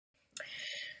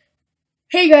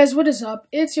Hey guys, what is up?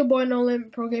 It's your boy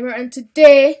Nolan Pro Gamer, and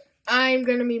today I'm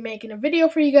gonna be making a video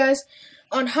for you guys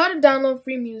on how to download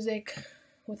free music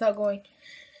without going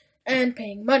and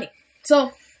paying money.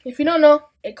 So, if you don't know,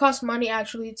 it costs money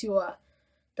actually to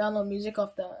download music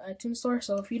off the iTunes store.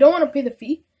 So, if you don't want to pay the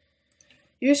fee,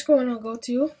 you're just going to go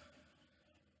to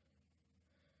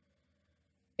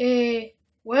a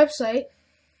website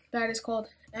that is called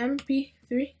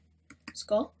MP3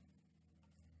 Skull.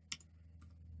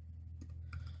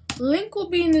 Link will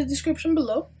be in the description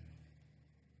below.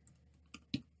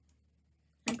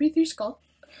 MP3 Skull.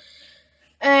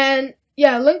 And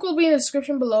yeah, link will be in the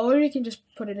description below, or you can just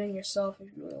put it in yourself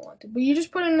if you really want to. But you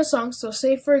just put in a song. So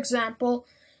say for example,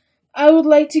 I would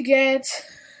like to get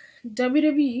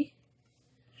WWE.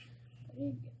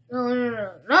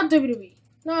 No, not WWE.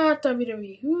 Not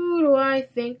WWE. Who do I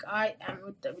think I am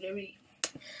with WWE?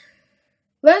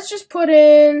 Let's just put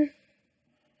in,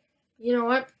 you know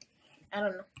what? I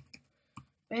don't know.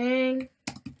 Bang,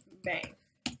 bang.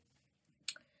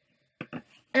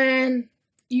 And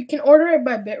you can order it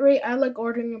by bitrate. I like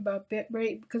ordering it by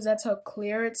bitrate because that's how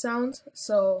clear it sounds.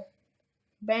 So,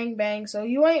 bang, bang. So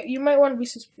you might want to be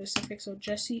specific. So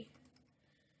Jessie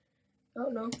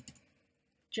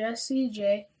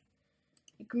J,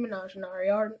 Nicki Minaj, and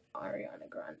Ariana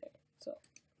Grande. So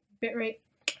bitrate.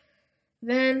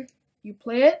 Then you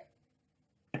play it.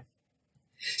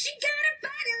 She got a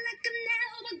body like an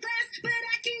hourglass, but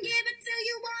I can give it to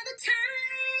you all the time.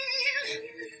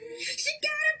 She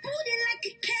got a booty like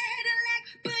a Cadillac,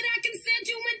 but I can send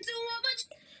you into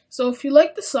a... So if you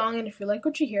like the song and if you like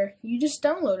what you hear, you just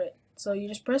download it. So you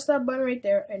just press that button right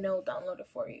there and it'll download it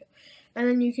for you. And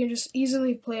then you can just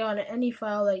easily play on any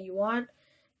file that you want.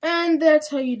 And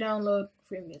that's how you download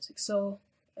free music. So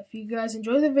if you guys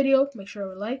enjoy the video, make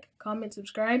sure to like, comment,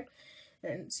 subscribe,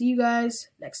 and see you guys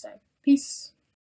next time. Peace.